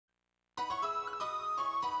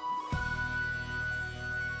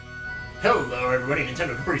Hello everybody,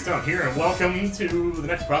 Nintendo Capri Stone here, and welcome to the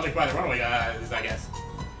next project by the Runaway Guys, I guess.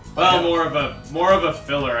 Well, more of a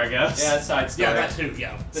filler, I guess. Yeah, side story. Yeah, that too,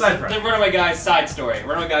 yeah. The Runaway Guys side story.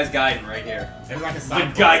 Runaway Guys Gaiden right here. It's like a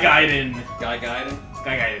side The Guy Gaiden. Guy Gaiden.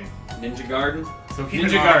 Guy Gaiden. Ninja Garden. So keep Ninja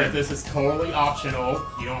in mind Garden. that this is totally optional.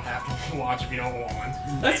 You don't have to watch if you don't want.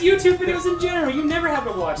 That's YouTube videos in general. You never have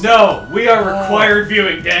to watch. No, we are required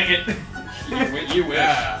viewing, dang it. You wish.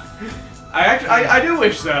 Yeah. I do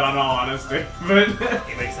wish that, on all honesty, but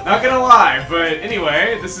It makes it not gonna lie. But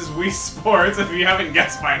anyway, this is Wii Sports, if you haven't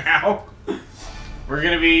guessed by now. We're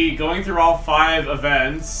gonna be going through all 5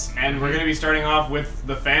 events, and we're gonna be starting off with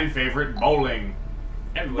the fan favorite, bowling.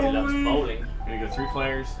 Everybody loves bowling. Gonna go 3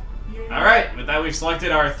 players. Alright, with that we've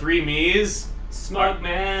selected our 3 Miis.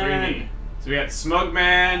 Smugman. 3 Mi. So we got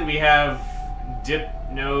Smugman, we have Dip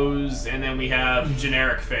Nose, and then we have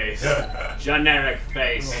Generic Face. Generic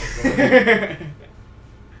face.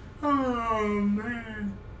 Oh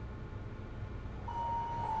man.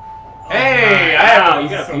 Hey, I Wow, have you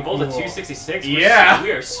got a so people to cool. 266. Yeah.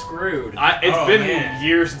 We are screwed. It's Oh, been man.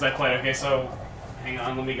 years since I played. Okay, so hang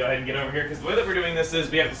on, let me go ahead and get over here, because the way that we're doing this is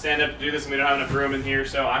we have to stand up to do this, and we don't have enough room in here,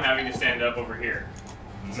 so I'm having to stand up over here.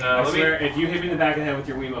 So I let swear, me, if you hit me in the back of the head with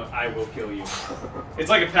your Wiimote, I will kill you. it's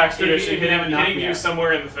like a PAX tradition, if you haven't knocked hitting me you out.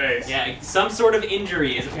 somewhere in the face. Yeah, some sort of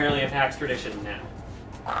injury is apparently a PAX tradition now.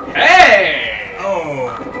 Hey!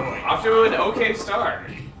 Oh boy. Off to an okay start.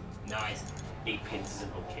 Nice. 8 pins is an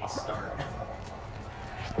okay start.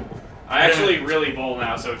 I actually really bowl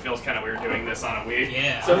now, so it feels kind of weird doing this on a Wii.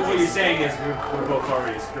 Yeah. So what you're saying is we're both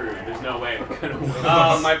already screwed. There's no way we're gonna win.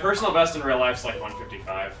 My personal best in real life is like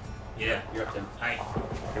 155. Yeah. You're up to. Alright.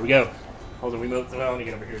 Here we go. Hold the Wiimote. Well, let me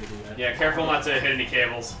get over here to do that. Yeah, careful not to hit any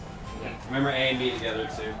cables. Remember A and B together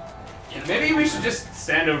too. Yeah. Maybe we should just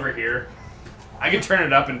stand over here. I can turn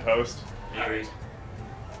it up in post. Alright.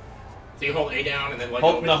 So you hold A down and then let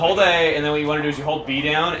Hold, go. no, hold A, and then what you want to do is you hold B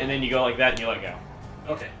down, and then you go like that, and you let go.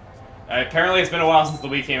 Okay. Apparently, it's been a while since the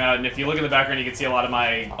Wii came out, and if you look in the background, you can see a lot of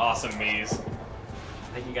my awesome Miis.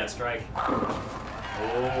 I think you got a strike.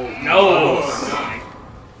 Oh, No. no!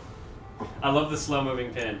 I love the slow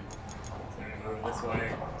moving pin. Move this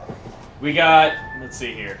way. We got, let's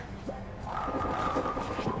see here.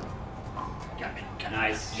 Got me.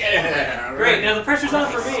 Nice. Yeah. Great. Now the pressure's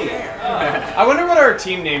on for me. I wonder what our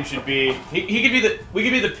team name should be. He could be we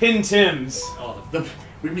could be the Pin Tims. Oh,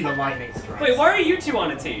 We can be the lightning strike. wait, why are you two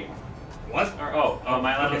on a team? What? Or am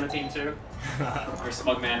I allowed on the team too? Or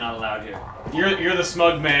Smugman not allowed here? You're the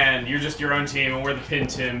Smug Man. You're just your own team, and we're the Pin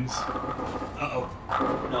Tims. Uh-oh.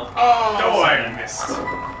 No. Oh, I missed.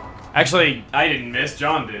 Actually, I didn't miss.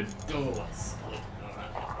 John did. Oh, I split.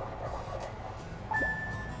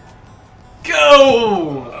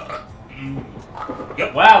 Go!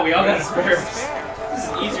 Yep. Wow, we all got spares. This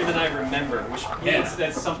is easier than I remember, which means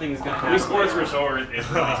that something is gonna happen. Wii Sports Resort is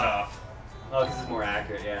really tough. Oh, because it's more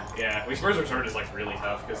accurate, yeah. Yeah, Wii Sports Resort is like really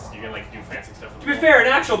tough because you can like do fancy stuff. To be fair, in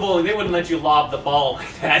actual bowling, they wouldn't let you lob the ball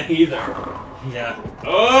like that either. Yeah.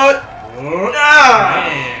 Oh! Oh, Ah!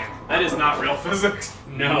 man. That is not real physics.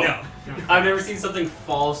 No. No. I've never seen something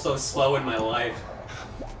fall so slow in my life.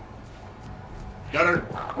 Got her.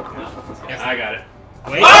 No. Yes. I got it.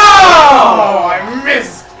 Wait. Oh! I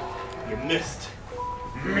missed! You missed.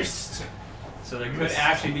 Missed. So there could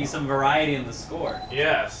actually be some variety in the score.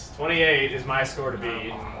 Yes, 28 is my score to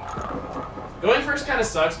beat. Going first kind of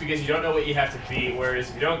sucks because you don't know what you have to beat, whereas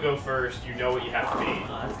if you don't go first, you know what you have to beat.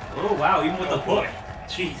 Oh wow, even with the hook.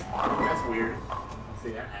 Jeez. That's weird. See,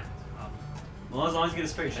 that happens. Well, as long as you get a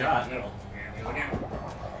straight shot. Middle. Yeah, look out.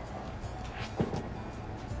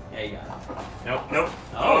 Yeah, you got it. Nope. Nope.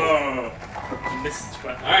 Oh. You missed.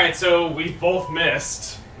 Alright, so we both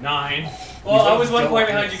missed. 9. Well, I both was 1 don't point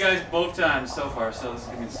behind miss. you guys both times so far, so this is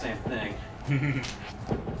gonna be the same thing.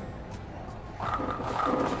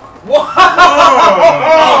 Whoa!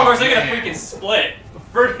 Oh, of course, I get a freaking split.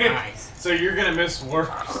 Freaking. Nice. So you're gonna miss worse.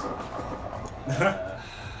 Yep,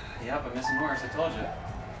 I'm missing worse, I told you.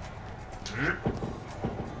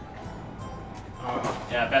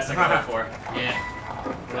 Yeah, best I can hope for. Yeah.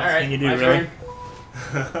 What else Alright, can you do, my really?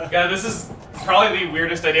 turn. Yeah, this is probably the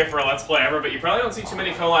weirdest idea for a Let's Play ever, but you probably don't see too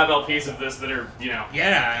many collab LPs of this that are, you know,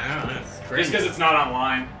 Yeah, I know. That's crazy. just because it's not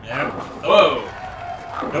online. Yeah. Whoa!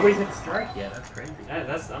 Nobody's hit strike yet. That's crazy.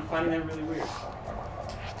 Yeah, I'm finding that really weird.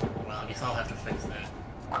 Well, I guess I'll have to fix that.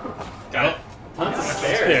 Got it. Tons of That's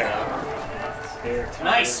spares, spare. though. Spare.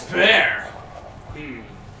 Nice spare! Hmm.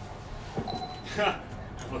 That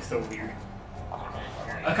looks so weird.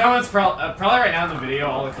 Comments probably right now in the video,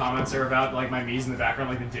 all the comments are about like my Mii's in the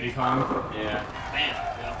background, like the Diddy Kong. Yeah. Bam.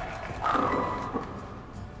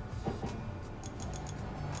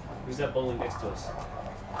 Who's that bowling next to us?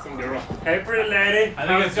 Some girl. Hey, pretty lady. I think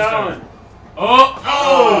How's it's it just going?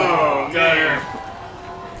 Oh, man. gutter.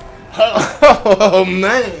 Oh,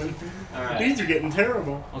 man. Alright. These are getting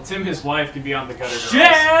terrible. Well, Tim, his wife, could be on the gutter. girls.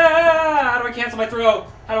 Yeah! How do I cancel my throw?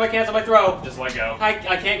 How do I cancel my throw? Just let go. I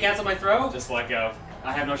can't cancel my throw? Just let go.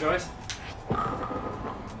 I have no choice.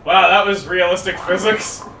 Wow, that was realistic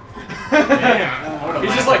physics. Damn.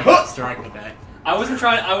 He's just like, huh! Strike with that. I wasn't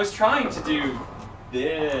trying. I was trying to do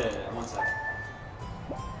this. One second.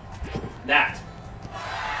 That.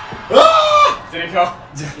 Did he go?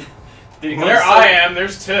 Did it go There so- I am.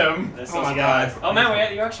 There's Tim. That's Oh so my surprised. God. Oh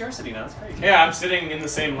man, you actually are sitting now. That's crazy. Yeah, I'm sitting in the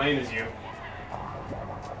same lane as you.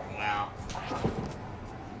 Wow.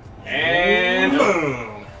 And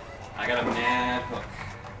boom. I got a mad hook.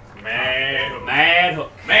 mad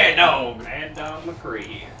hook. Mad dog. Mad Dog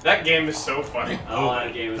McCree. That game is so funny. Oh,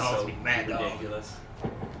 that game is Calls so me Mad Dog. ridiculous.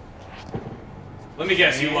 Let me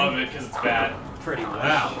guess, you love it because it's bad. Pretty much.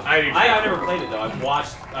 Wow. I do. I've never played it though. I've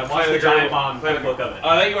watched Planet the of the Giant Great- Bomb Planet of- book of it.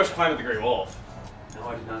 I thought you watched Climb with the Grey Wolf. No,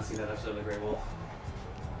 I did not see that episode of The Grey Wolf.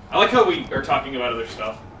 I like how we are talking about other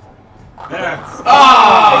stuff. That's.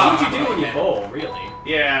 Ah! That's what you do when you bowl, really.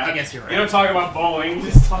 Yeah. I guess you're right. You don't talk about bowling, you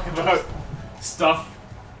just talk about stuff.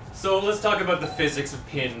 So let's talk about the physics of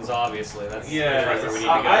pins, obviously. That's right where we need to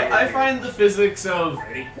go. I find the physics of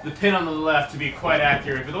the pin on the left to be quite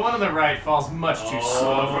accurate, but the one on the right falls much too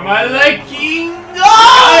slow for my liking.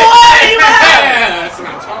 Oh, Yeah, that's what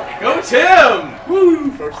I'm talking about. Go Tim!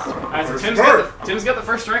 Woo! First, Alright, so first Tim's got the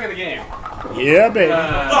first strike of the game. Yeah, baby.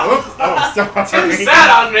 Uh, Oh, sorry. Tim sat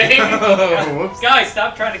on me! Oh, whoops. Guys,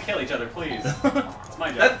 stop trying to kill each other, please. It's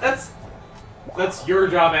my job. That's your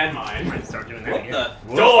job and mine. Might start doing that What again. the?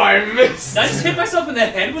 Whoops. Oh, I missed! Did I just hit myself in the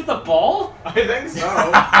head with the ball? I think so.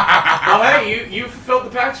 Well, hey, you fulfilled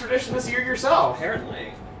the PAX tradition this year yourself.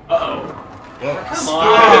 Apparently. Uh-oh. Whoa. Come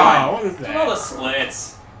Oh, what is Look at all the that?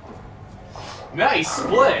 splits. Nice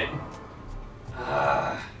split.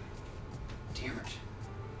 Damn it.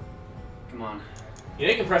 Come on. You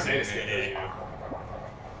didn't press A to skip, did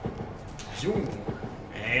you?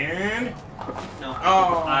 And. No.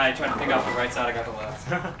 Oh. I tried to pick off the right side, I got the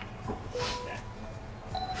left.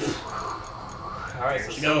 Alright, There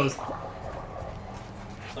so she goes.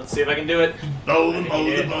 Let's see if I can do it. Bowling,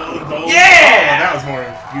 bowling, bowling, bowling. Yeah! Oh, that was more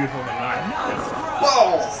beautiful than mine.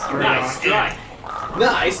 Whoa! Straight Nice on strike. in.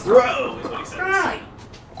 Nice throw, is what he says. Right.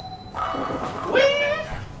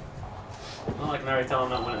 Well, I can already tell I'm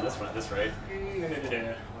not winning this one at this rate.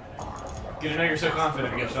 Good to know you're so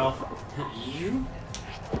confident in yourself. You?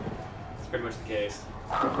 That's pretty much the case.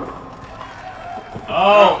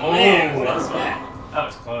 Oh, man, oh, that's bad. that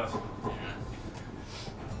was close.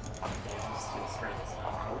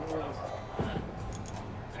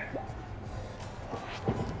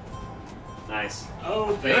 Nice. Oh,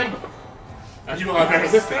 Good. baby. I do a lot better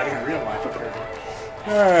this than in real life.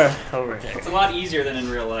 Over there. It's a lot easier than in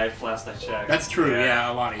real life, last I checked. That's true,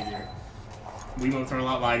 yeah, a lot easier. Wiimotes are a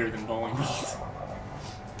lot lighter than bowling balls.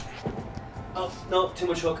 Oh, no, too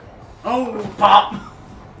much hook. Oh, Pop!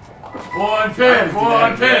 One pin,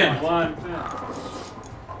 one pin! One pin.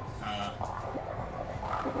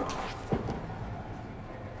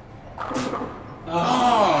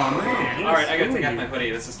 Oh, man. Alright, I gotta take off my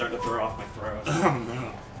hoodie. This is starting to throw off my throat. Oh,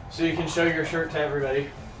 no. So you can show your shirt to everybody.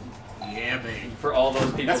 Yeah, baby. For all those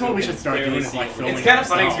people That's who what we can should start clearly doing is, see like, what filming It's kind of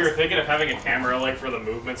funny because ourselves. we were thinking of having a camera like for the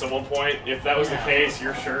movements at one point. If that was the case,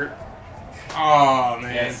 your shirt. Oh,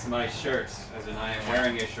 man. Yes, my shirt. As in, I am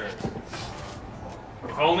wearing a shirt.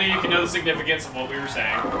 If only you can know the significance of what we were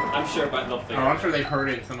saying. I'm sure, but they'll Oh, figure I'm it sure out. they've heard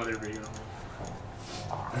it in some other video.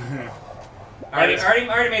 I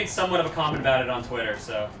already made somewhat of a comment about it on Twitter,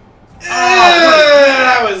 so.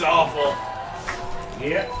 That was awful.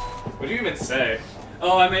 Yeah. What do you even say?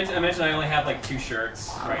 Oh, I mentioned I only have like 2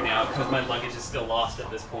 shirts right now because my luggage is still lost at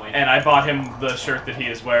this point. And I bought him the shirt that he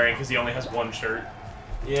is wearing because he only has one shirt.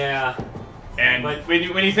 Yeah. And But- when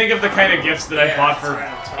you think of the kind of gifts that I bought for,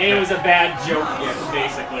 It was a bad joke gift,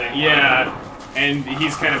 basically. yeah, and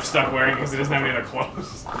he's kind of stuck wearing it because he doesn't have any other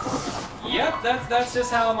clothes. Yep, that's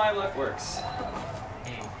just how my luck works.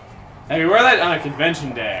 And we wear that on a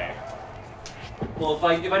convention day. Well, if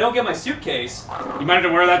I don't get my suitcase, You might have to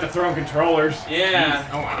wear that to throw in controllers. yeah,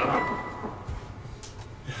 Oh, my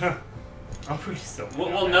God. I'm pretty stoked.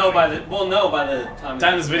 we'll know by the time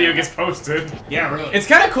This video gets posted. Yeah, really. It's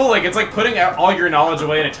kind of cool. Like it's like putting out all your knowledge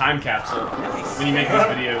away in a time capsule nice. when you make these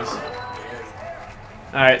videos.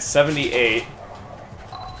 All right, 78.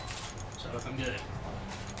 Show us I'm good.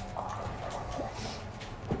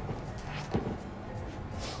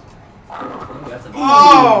 Ooh, that's a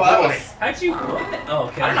Oh, that was. How'd you what? Oh,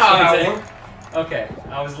 okay. I don't know how was it gonna worked. say, Okay,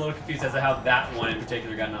 I was a little confused as to how that one in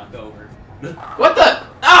particular got knocked over. What the?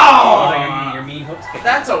 Oh, Oh! your mean hooks kicked.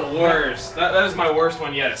 That's a worst. That is my worst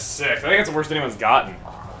one yet. A 6. I think it's the worst anyone's gotten.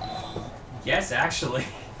 Yes, actually.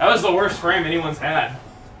 That was the worst frame anyone's had.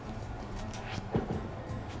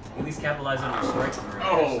 At least capitalize on your strikes.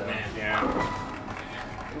 Oh, so. man. Yeah.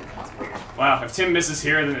 That's weird. Wow. If Tim misses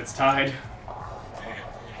here, then it's tied.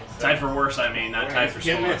 Tied for worst, I mean, not tied for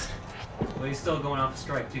Get score. missed. Well, he's still going off a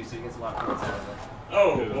strike too, so he gets a lot of points out of it.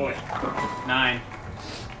 Oh, boy. 9.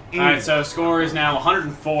 Alright, so score is now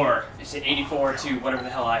 104. It's at 84 to whatever the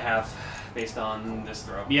hell I have, based on this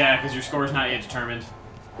throw. Yeah, because your score is not yet determined.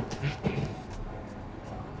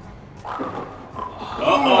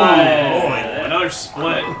 Oh, boy. Another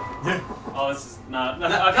split. Oh, this is not.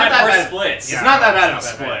 Not I've that had worse bad. splits. Yeah. It's not that bad of a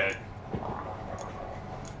It's not that split.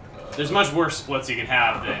 There's much worse splits you can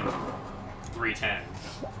have than 310.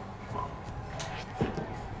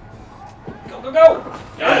 Go, go, go!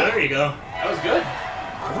 Yeah, there you go. That was good.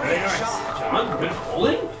 Very nice. John, good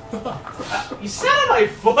bowling? You sat on my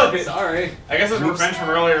foot! Sorry. I guess it's revenge from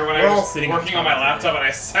earlier when We're I all was sitting working on on my top of laptop and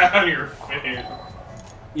I sat on your face.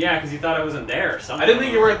 Yeah, because you thought I wasn't there or something. I didn't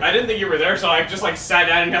think you were there, so I just like sat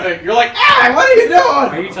down and you're like, ah, what are you Are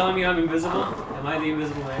doing? you telling me I'm invisible? Am I the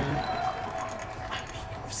invisible man?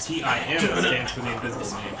 CIM stands for the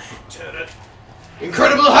Invisible Man.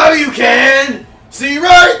 Incredible how you can see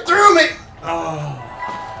right through me! Oh.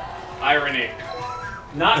 Irony.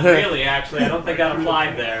 Not really, actually. I don't think that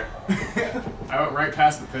applied there. I went right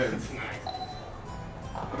past the pins.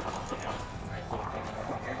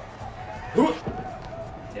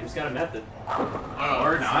 Tim's got a method. Oh,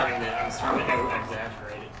 Or I'm not. starting to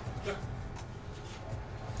out-exaggerate it.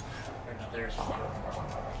 Or not, there's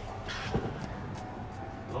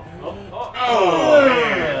Oh,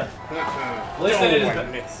 man. At least I didn't- I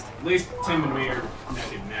missed. At least Tim and me are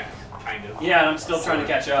neck and neck, kind of. Yeah, and I'm still trying to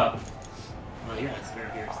catch up. Well, yeah, it's very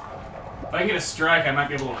here. If I can get a strike, I might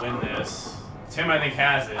be able to win this. Tim, I think,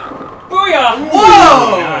 has it. Booyah!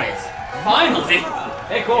 Whoa! Nice. Finally!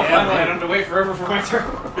 Hey, cool, Yeah, finally. I don't have to wait forever for my turn.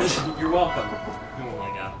 You're welcome. Oh my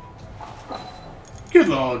god. Good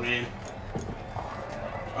lord, man.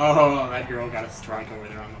 Oh, that girl got a strike over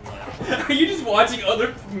there on the left. Are you just watching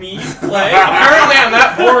other memes play? Apparently, I'm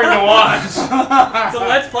that boring to watch. So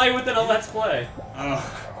let's play within a let's play.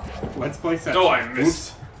 Let's play session. Oh, I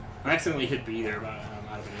missed. Oops. I accidentally hit B there, but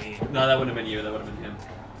might have been me. No, that wouldn't have been you. That would have been him.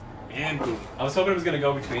 And boom. I was hoping it was going to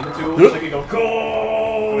go between the two of them so I could go, What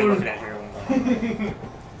are we goal! looking at here?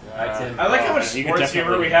 Alright, Tim. I like how Oh, much you could sports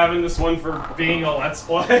humor definitely- we have in this one for being a let's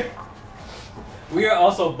play. We are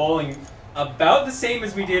also bowling about the same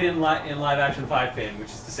as we did in live action 5-pin, which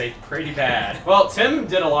is to say pretty bad. Well, Tim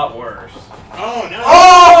did a lot worse. Oh, no.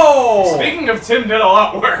 Oh! Speaking of Tim did a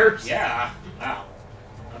lot worse. Yeah. Wow.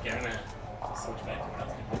 Okay, I'm gonna switch back to what I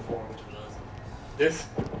was doing before, which was this.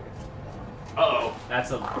 Uh-oh.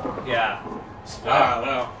 That's a, yeah. Ah,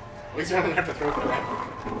 well. At least I don't have to throw for that.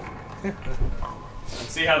 Let's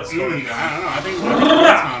see how the score I don't is. know. I think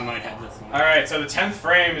Pokemon might have this one. Alright, so the 10th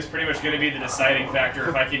frame is pretty much going to be the deciding factor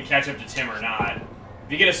if I can catch up to Tim or not.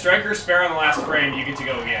 If you get a striker spare on the last frame, you get to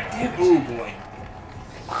go again. Ooh, boy.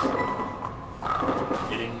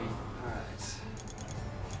 Getting...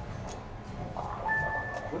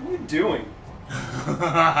 What are you doing?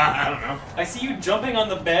 I don't know. I see you jumping on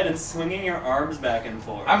the bed and swinging your arms back and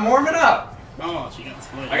forth. I'm warming up. Oh, she got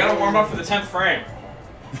split. I gotta warm up for the 10th frame.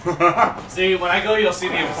 See, when I go, you'll see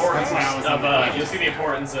the importance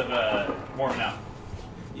of warming up.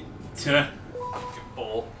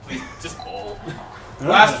 Bowl. Please, just bowl.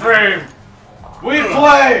 Last frame. We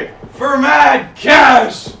play for mad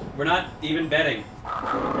cash. We're not even betting.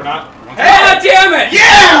 We're not. God damn it!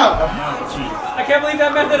 Yeah! Oh, jeez. I can't believe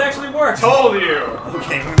that method actually works. Told you.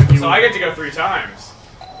 Okay, I'm gonna do So I get to go 3 times.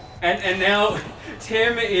 And now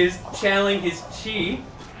Tim is channeling his chi.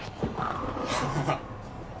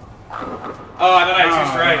 Oh, and then I have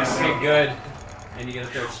 2 strikes. Okay, good. And you get a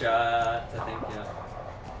third shot, I think, yeah.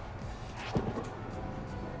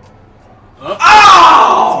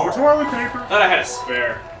 Oh! toilet paper. Thought I had a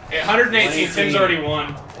spare. 118. Tim's already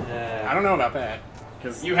won. I don't know about that.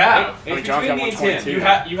 Because You have. It's John's got between me and Tim.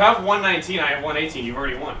 122. You have 119. I have 118. You've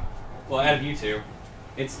already won. Well, out of you two.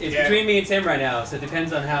 It's Yeah. between me and Tim right now, so it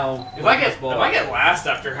depends on how... If I get last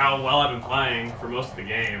after how well I've been playing for most of the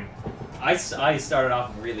game. I started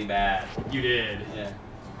off really bad. You did. Yeah.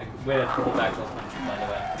 We had a pull back to punch, by the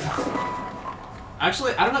way.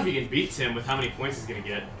 Actually, I don't know if you can beat Tim with how many points he's gonna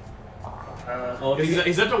get. Well, if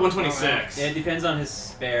He's up to 126. it depends on his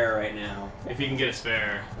spare right now. If he can get a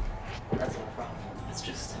spare. That's no problem. It's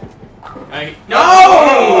just...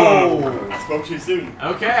 No! That's spoke too soon.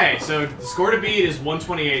 Okay, so the score to beat is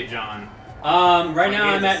 128, John. Right now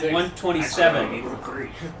I'm at 6. 127. Actually, I need 3.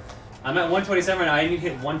 I'm at 127 and I need to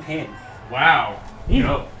hit 1 pin. Wow.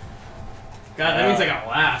 Go. God, that means I got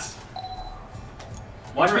last.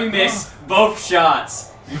 Watch me miss both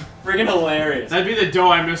shots. Friggin' hilarious. That'd be the dough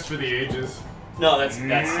I missed for the ages. No, that's it.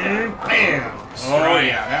 Bam! Oh Strike.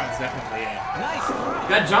 yeah, that was definitely it.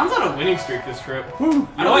 God, John's on a winning streak this trip. You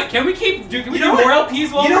know what? Can we keep? Can we You do know more what?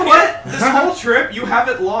 LPs while You know we're what? here? This whole trip, you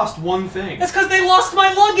haven't lost one thing. That's because they lost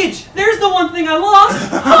my luggage. There's the one thing I lost.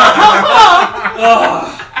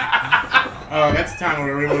 Oh, that's the time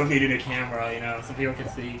where we would have needed a camera, you know, so people could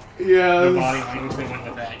see Yeah. the body language that went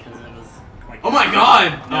with that, because it was quite... Oh my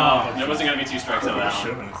God! No, there wasn't gonna be 2 strikes out of that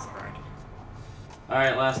Should one. have been a strike.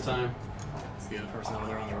 Alright, last time. Let's see what the person over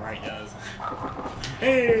there on the right does.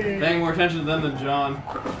 Hey! Paying more attention to them than John.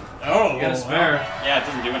 Oh! You got a spare. Yeah, it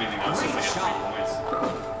doesn't do anything though. It's just like 3 points.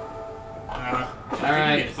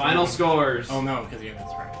 Alright, final scores. Oh no, because you got that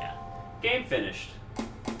strike, yeah. Game finished.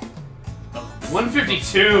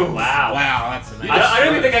 152. Wow. Wow, that's amazing. I don't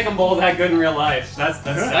even think I can bowl that good in real life. That's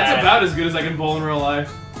sad. That's about as good as I can bowl in real life.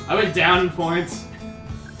 I went down in points.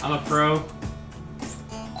 I'm a pro.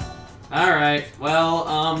 Alright, well,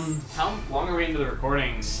 how long are we into the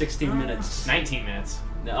recording? 16 minutes. 19 minutes.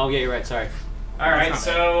 Oh yeah, you're right. Sorry. Alright, That's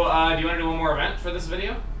so, do you want to do one more event for this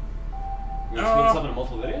video? We split this up into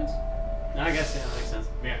multiple videos? No, I guess, yeah, that makes sense.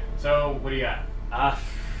 Yeah. So, what do you got?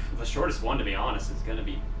 The shortest one, to be honest, is gonna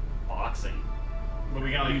be boxing. But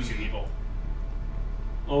we can only do 2 people.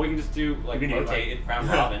 Well, we can just do, like, We can do, rotate it round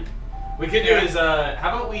robin. We could do is, how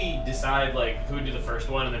about we decide, like, who would do the first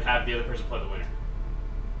one and then have the other person play the winner?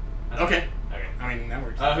 Okay. Okay. I mean, that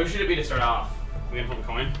works. Who should it be to start off? We gonna flip a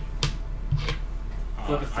coin?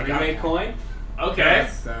 Flip a I got 3-way it. coin. Okay.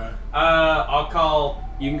 Yes, I'll call...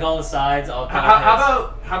 You can call the sides, I'll call How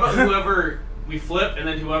heads. about whoever we flip and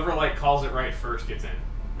then whoever, like, calls it right first gets in?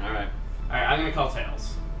 Alright. Alright, I'm gonna call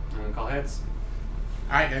tails. I'm gonna call heads.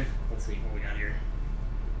 Alright then. Let's see what we got here.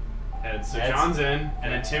 Heads. So Heads. John's in,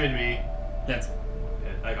 and then Tim and me. That's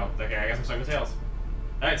Okay, I guess I'm stuck with tails.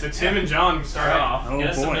 Alright, so Tim and John can start off. Oh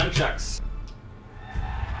Get us some boy. nunchucks.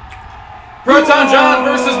 Proton John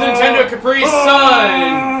versus Nintendo Capri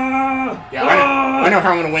Sun! Yeah, I know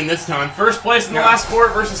how I'm gonna win this time. First place in the last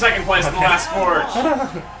sport versus second place in the last sport.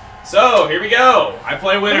 So, here we go. I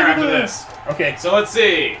play winner after this. Okay. So let's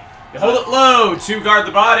see. You hold it low to guard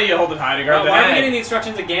the body, you hold it high to guard the Why are we head. getting the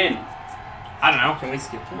instructions again? I don't know. Can we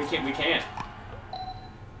skip? We can't.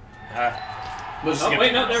 We'll just Oh, skip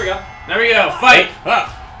wait, it. no, there we go. There we go. Fight! Got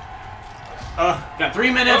Got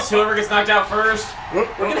 3 minutes. Whoever gets knocked out first. Work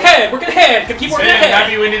it ahead, work it ahead. Keep working Sam, ahead.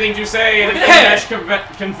 have you anything to say in an Work it ahead. English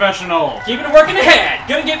confessional? Keep it working ahead.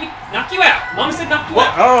 Gonna get me, knock you out. Mama said knock you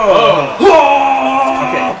out. Oh.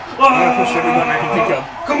 Okay. I'm gonna push everyone I can think of.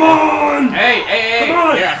 Come on. Hey! Come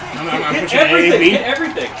on. Yeah. I'm Hit pushing A, everything. B. Hit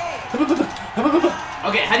everything.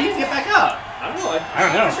 Okay, how do you get back up? I don't know. I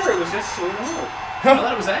don't know. I'm sure it was just so low. I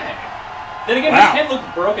thought it was A. Then again, Wow. his head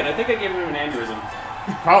looked broken. I think I gave him an aneurysm.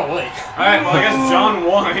 Probably. Alright, well I guess John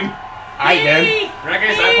won. Alright then. In that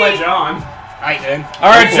case, I play John. Alright then.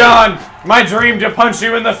 Alright, John! My dream to punch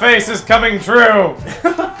you in the face is coming true!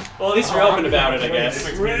 Well, at least you're open about it, I guess.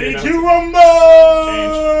 Ready to rumble!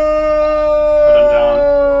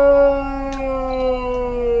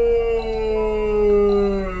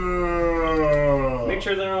 Make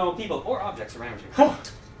sure there are no people or objects around you.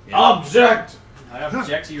 Object! I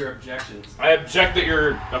object to your objections. I object that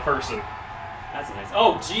you're a person. That's nice.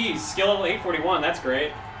 Oh, geez. Skill level 841. That's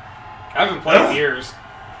great. I haven't played in years.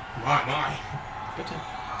 My.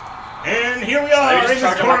 And here we I are. just In this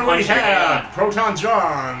chucked him corner a we punch have again. Proton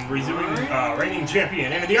John, resuming reigning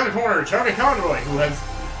champion. And in the other corner, Charlie Conroy, who has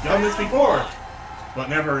done this before, but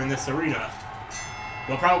never in this arena.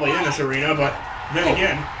 Well, probably in this arena, but then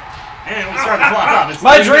again. And we start the clock up. It's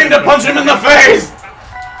My 3 dream to minutes, punch but- him in the face!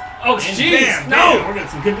 Oh, And jeez. bam, No. bam, we're getting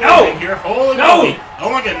some good No. damage here. Holy No. moly. Oh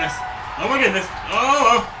my goodness. Oh my goodness.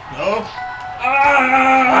 Oh. Oh,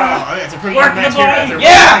 that's a pretty good Work match the here. body. As they're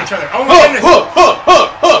Yeah. working each other. Oh my goodness.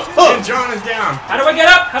 And John is down. How do I get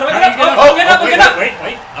up? How do I How get do you up? Oh, get up, wait, get up.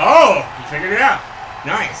 Wait. Oh, you figured it out.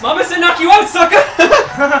 Nice. Mama said knock you out, sucker.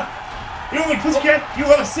 The only pussycat you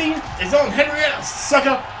ever seen is on Henrietta,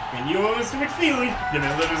 sucker. And you are Mr. McFeely. The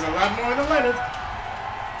delivers a lot more than letters.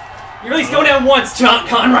 You at least go down once, John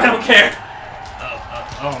Conroy. I don't care.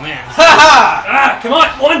 Oh man. Ah, come on.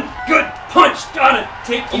 One good punch. Gotta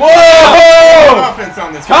take you. Whoa! Offense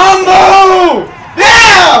on this. Combo!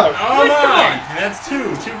 Yeah! Oh Good my. going. And that's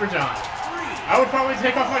two for John. I would probably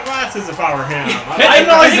take off my glasses if I were him. I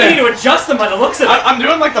think you need to adjust them by the looks of it. I'm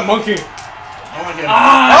doing like the monkey. Oh my goodness.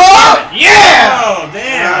 Ah, Oh! Yeah! Oh,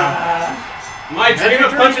 damn! My dream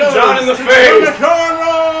of Victory punching goes John in the to face! Jonah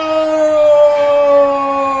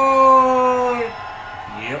Conroy!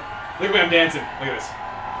 Yep. Look at me, I'm dancing. Look at this.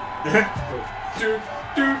 Do,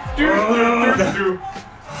 do, do, do, do.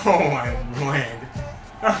 Oh, my land.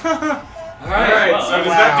 Alright, so does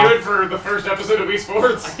that do it for the first episode of Wii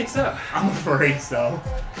Sports? I think so. I'm afraid so.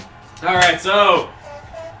 Alright, so,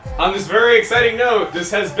 on this very exciting note,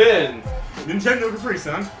 this has been... Nintendo Capri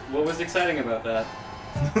Sun. What was exciting about that?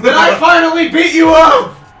 That I finally beat you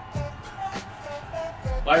up!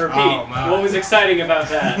 I repeat, Oh, man. what was exciting about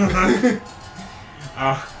that?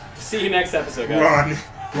 uh, See you next episode, guys. run.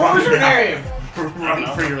 What was your now. name?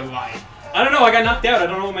 Run for your life. I don't know, I got knocked out. I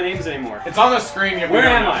don't know what my name is anymore. It's on the screen. Yet we Where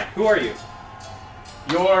don't am know. I? Who are you?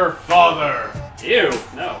 Your father. Ew.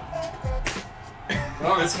 No.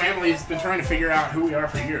 Well, this family's been trying to figure out who we are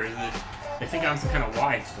for years. They think I'm some kind of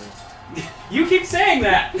wife, but... You keep saying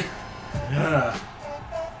that!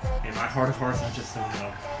 In my heart of hearts, I just don't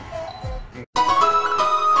know.